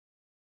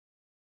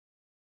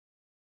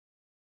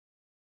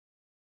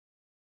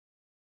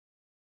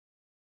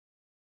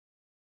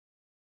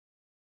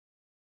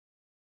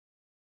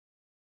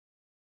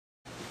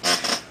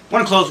I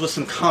want to close with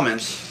some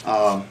comments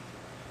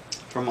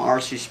from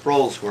R.C.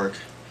 Sproul's work,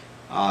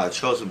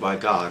 Chosen by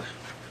God.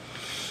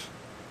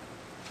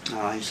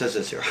 He says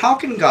this here: how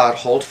can God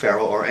hold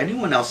Pharaoh or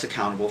anyone else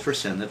accountable for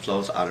sin that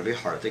flows out of a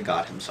heart that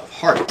God himself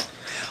hardened?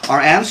 Our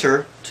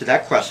answer to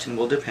that question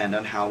will depend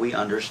on how we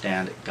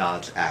understand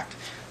God's act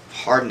of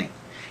hardening.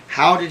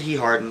 How did he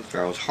harden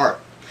Pharaoh's heart?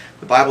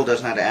 The Bible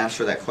does not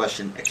answer that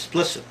question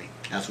explicitly.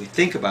 As we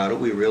think about it,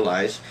 we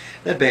realize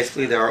that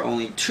basically there are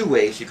only two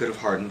ways he could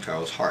have hardened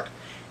Pharaoh's heart: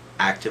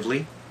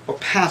 actively or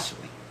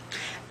passively.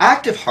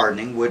 Active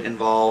hardening would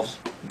involve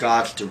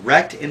God's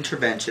direct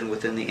intervention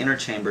within the inner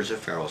chambers of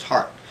Pharaoh's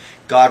heart.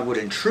 God would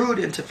intrude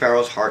into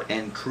Pharaoh's heart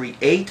and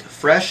create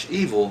fresh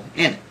evil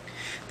in it.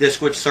 This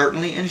would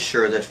certainly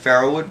ensure that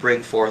Pharaoh would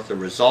bring forth the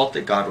result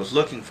that God was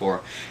looking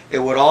for. It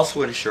would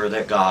also ensure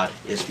that God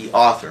is the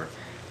author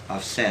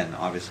of sin.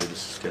 Obviously,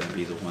 this is going to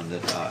be the one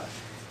that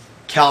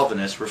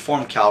Calvinists,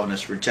 Reformed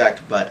Calvinists,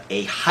 reject, but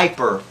a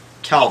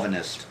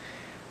hyper-Calvinist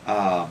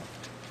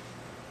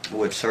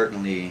would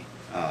certainly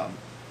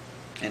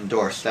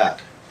endorse that.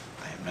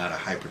 I am not a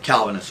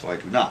hyper-Calvinist, so I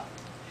do not.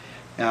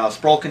 Now,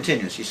 Sproul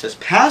continues. He says,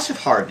 passive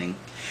hardening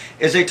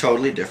is a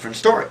totally different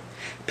story.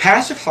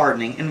 Passive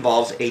hardening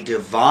involves a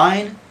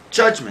divine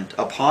judgment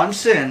upon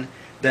sin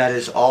that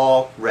is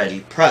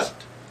already present.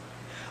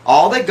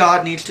 All that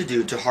God needs to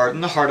do to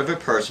harden the heart of a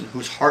person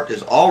whose heart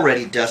is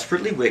already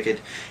desperately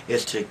wicked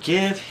is to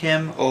give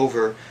him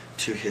over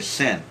to his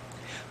sin.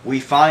 We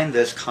find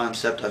this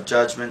concept of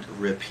judgment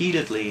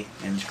repeatedly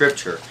in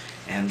Scripture.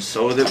 And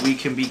so that we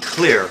can be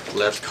clear,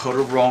 let's go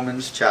to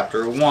Romans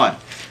chapter 1.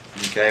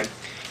 Okay?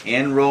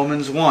 In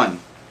Romans 1,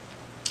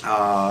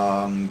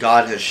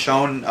 God has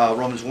shown,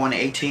 Romans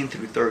 1:18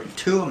 through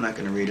 32, I'm not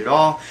going to read it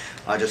all,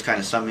 just kind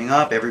of summing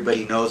up.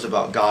 Everybody knows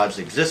about God's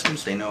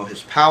existence. They know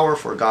his power,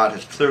 for God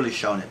has clearly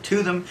shown it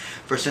to them.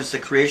 For since the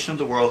creation of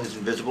the world, his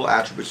invisible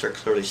attributes are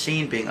clearly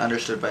seen, being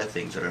understood by the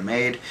things that are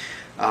made,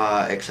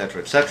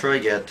 etc., etc.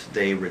 Yet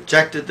they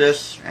rejected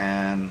this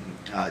and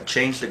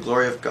changed the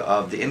glory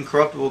of the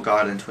incorruptible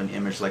God into an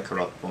image like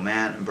corruptible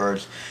man and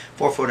birds,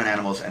 four-footed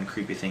animals, and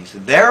creepy things.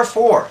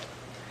 Therefore,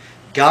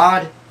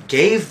 God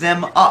gave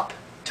them up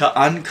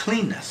to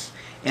uncleanness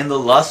in the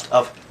lust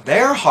of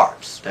their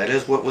hearts, that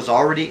is, what was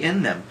already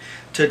in them,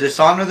 to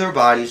dishonor their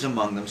bodies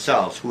among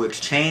themselves, who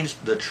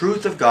exchanged the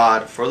truth of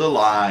God for the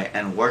lie,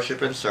 and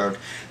worship and served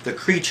the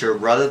creature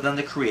rather than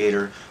the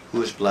Creator,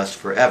 who is blessed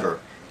forever.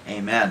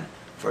 Amen.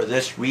 For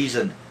this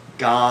reason,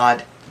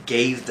 God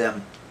gave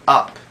them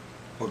up,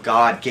 or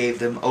God gave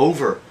them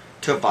over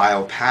to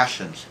vile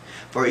passions.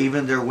 For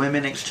even their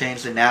women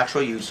exchanged the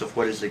natural use of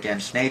what is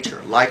against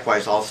nature.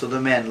 Likewise also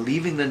the men,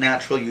 leaving the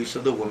natural use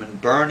of the woman,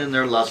 burned in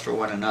their lust for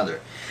one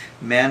another.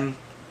 Men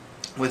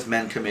with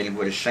men committing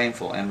what is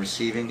shameful, and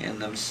receiving in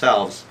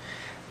themselves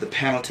the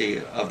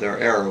penalty of their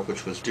error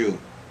which was due.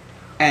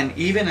 And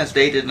even as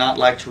they did not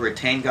like to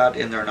retain God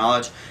in their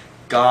knowledge,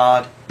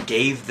 God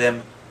gave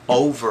them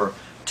over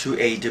to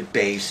a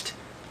debased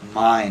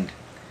mind.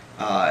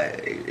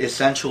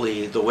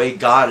 Essentially, the way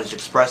God is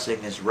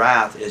expressing his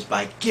wrath is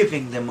by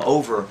giving them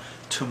over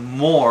to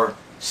more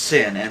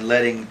sin and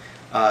letting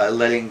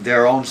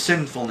their own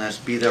sinfulness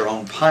be their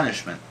own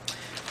punishment.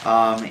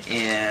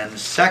 In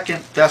 2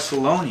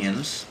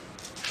 Thessalonians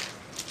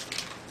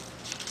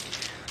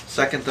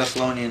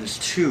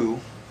 2,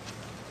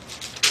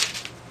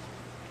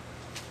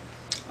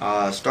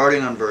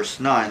 starting on verse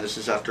 9, this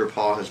is after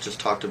Paul has just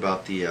talked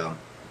about the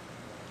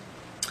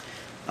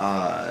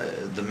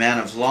man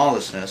of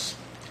lawlessness.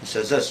 He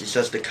says this. He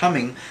says, the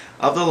coming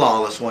of the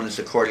lawless one is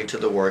according to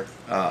the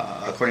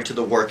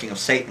working of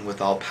Satan, with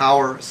all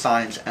power,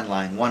 signs, and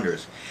lying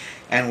wonders,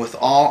 and with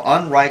all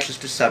unrighteous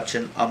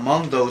deception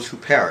among those who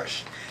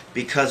perish,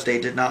 because they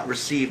did not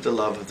receive the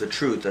love of the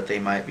truth, that they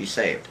might be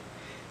saved.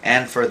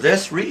 And for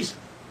this reason,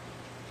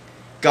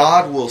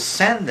 God will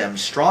send them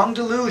strong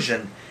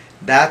delusion,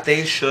 that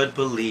they should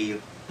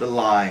believe the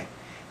lie,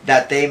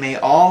 that they may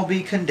all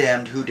be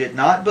condemned who did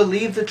not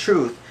believe the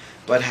truth,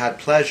 but had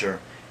pleasure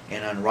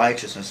in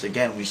unrighteousness.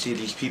 Again, we see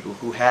these people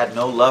who had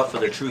no love for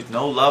the truth,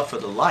 no love for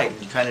the light.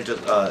 And you kind of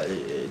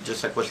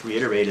just like what's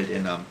reiterated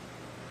in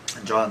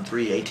John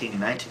 3:18 and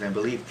 19, I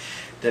believe,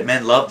 that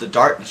men love the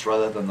darkness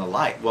rather than the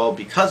light. Well,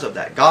 because of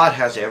that, God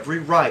has every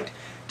right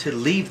to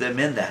leave them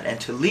in that, and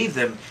to leave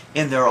them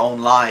in their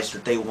own lies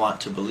that they want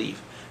to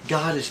believe.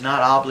 God is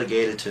not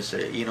obligated to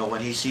say,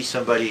 when he sees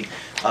somebody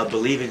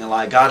believing a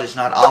lie, God is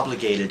not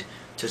obligated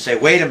to say,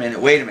 wait a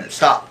minute,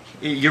 stop.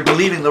 You're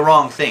believing the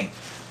wrong thing.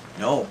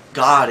 No,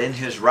 God in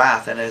his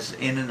wrath, and as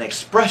in an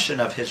expression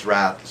of his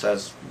wrath,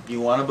 says, you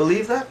want to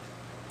believe that?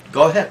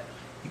 Go ahead.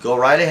 You go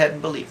right ahead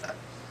and believe that.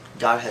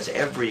 God has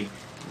every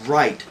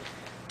right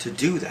to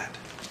do that.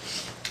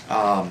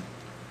 I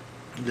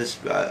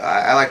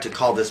like to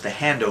call this the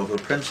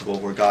handover principle,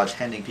 where God's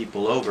handing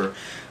people over.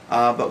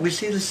 But we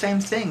see the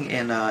same thing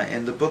in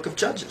the book of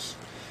Judges.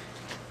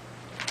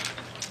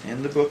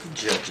 In the book of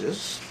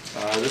Judges,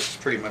 this is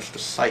pretty much the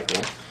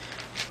cycle,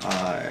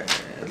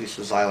 at least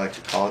as I like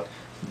to call it.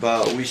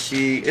 But we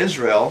see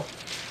Israel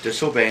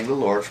disobeying the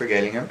Lord,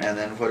 forgetting Him, and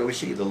then what do we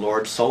see? The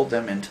Lord sold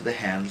them into the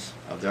hands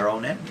of their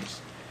own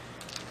enemies.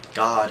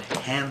 God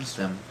hands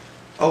them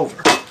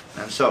over.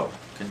 And so,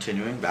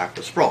 continuing back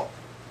with Sproul.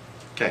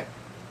 Okay.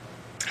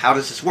 How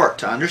does this work?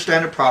 To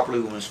understand it properly,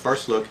 we must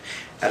first look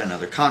at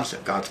another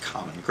concept, God's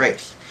common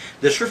grace.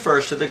 This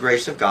refers to the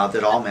grace of God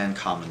that all men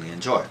commonly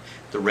enjoy.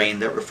 The rain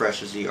that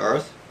refreshes the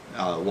earth,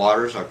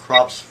 waters our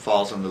crops,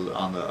 falls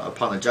upon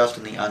the just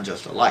and the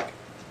unjust alike,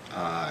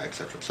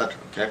 etc., etc.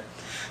 Okay.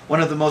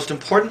 One of the most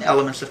important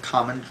elements of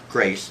common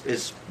grace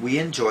is we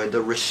enjoy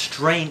the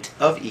restraint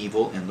of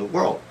evil in the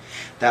world.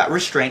 That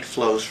restraint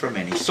flows from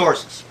many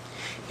sources.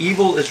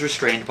 Evil is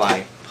restrained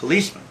by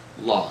policemen,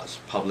 laws,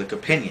 public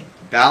opinion,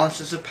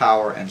 balances of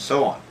power, and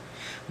so on.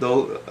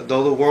 Though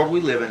the world we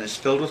live in is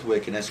filled with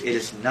wickedness, it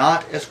is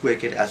not as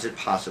wicked as it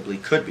possibly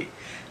could be.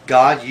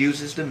 God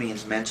uses the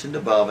means mentioned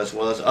above as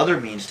well as other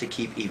means to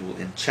keep evil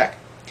in check.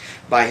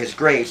 By His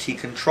grace, He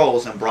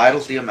controls and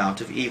bridles the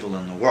amount of evil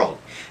in the world.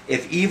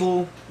 If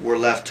evil were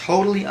left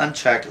totally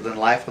unchecked, then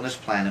life on this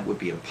planet would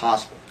be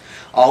impossible.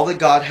 All that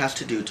God has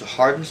to do to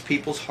harden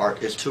people's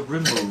heart is to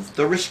remove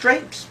the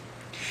restraints.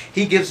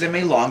 He gives them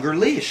a longer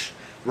leash.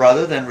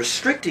 Rather than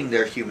restricting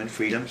their human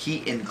freedom,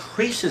 He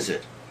increases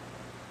it.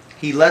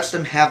 He lets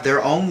them have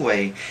their own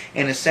way.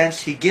 In a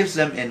sense, He gives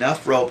them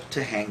enough rope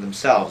to hang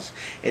themselves.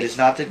 It is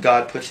not that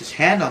God puts His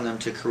hand on them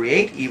to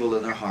create evil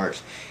in their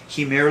hearts.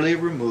 He merely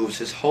removes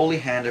His holy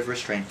hand of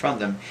restraint from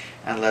them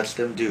and lets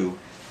them do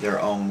their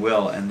own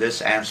will. And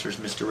this answers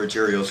Mr.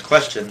 Ruggerio's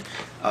question.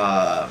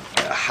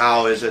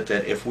 How is it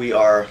that if we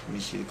are, let me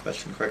see the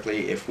question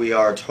correctly, if we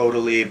are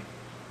totally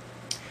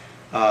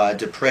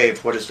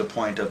depraved, what is the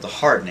point of the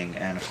hardening?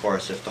 And of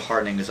course, if the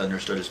hardening is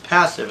understood as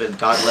passive and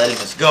God letting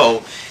us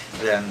go,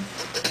 then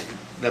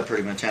that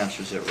pretty much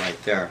answers it right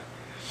there.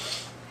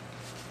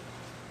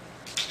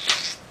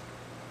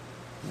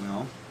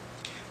 Well,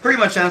 pretty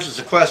much answers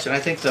the question. I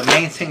think the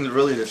main thing that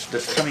really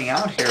that's coming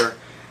out here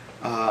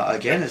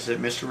again is that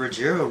Mr.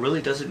 Ruggerio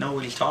really doesn't know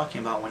what he's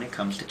talking about when it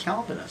comes to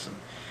Calvinism.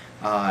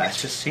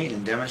 As just seen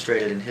and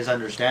demonstrated in his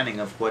understanding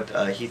of what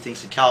he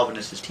thinks the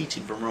Calvinist is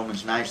teaching from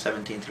Romans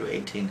 9:17 through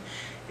 18.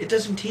 It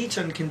doesn't teach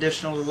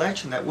unconditional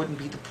election. That wouldn't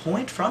be the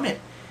point from it.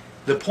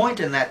 The point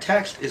in that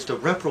text is the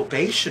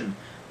reprobation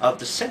of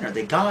the sinner,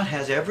 that God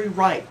has every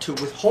right to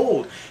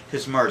withhold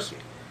His mercy,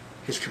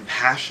 His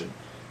compassion,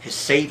 His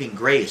saving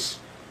grace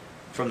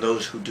from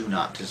those who do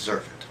not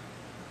deserve it.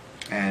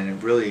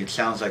 And it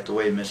sounds like the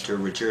way Mr.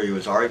 Ruggerio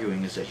is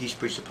arguing is that he's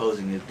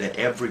presupposing that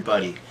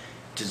everybody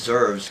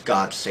deserves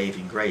God's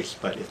saving grace.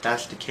 But if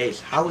that's the case,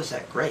 how is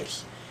that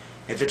grace?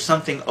 If it's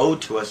something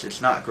owed to us,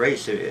 it's not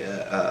grace.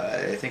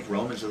 I think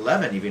Romans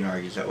 11 even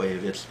argues that way.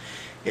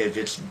 If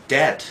it's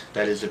debt,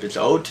 that is, if it's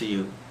owed to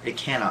you, it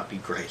cannot be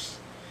grace.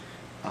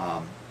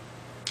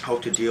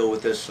 Hope to deal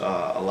with this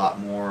a lot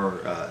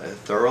more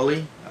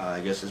thoroughly. I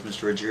guess as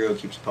Mr. Ruggerio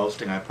keeps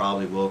posting, I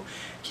probably will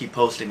keep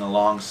posting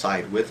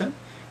alongside with him.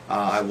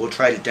 I will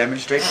try to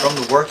demonstrate from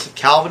the works of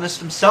Calvinists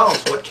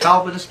themselves what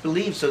Calvinists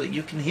believe so that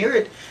you can hear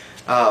it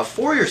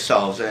for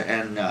yourselves,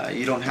 and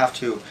you don't have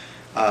to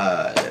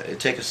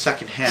take a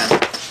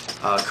second-hand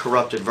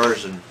corrupted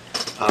version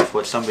of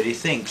what somebody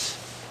thinks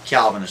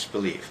Calvinists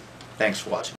believe. Thanks for watching.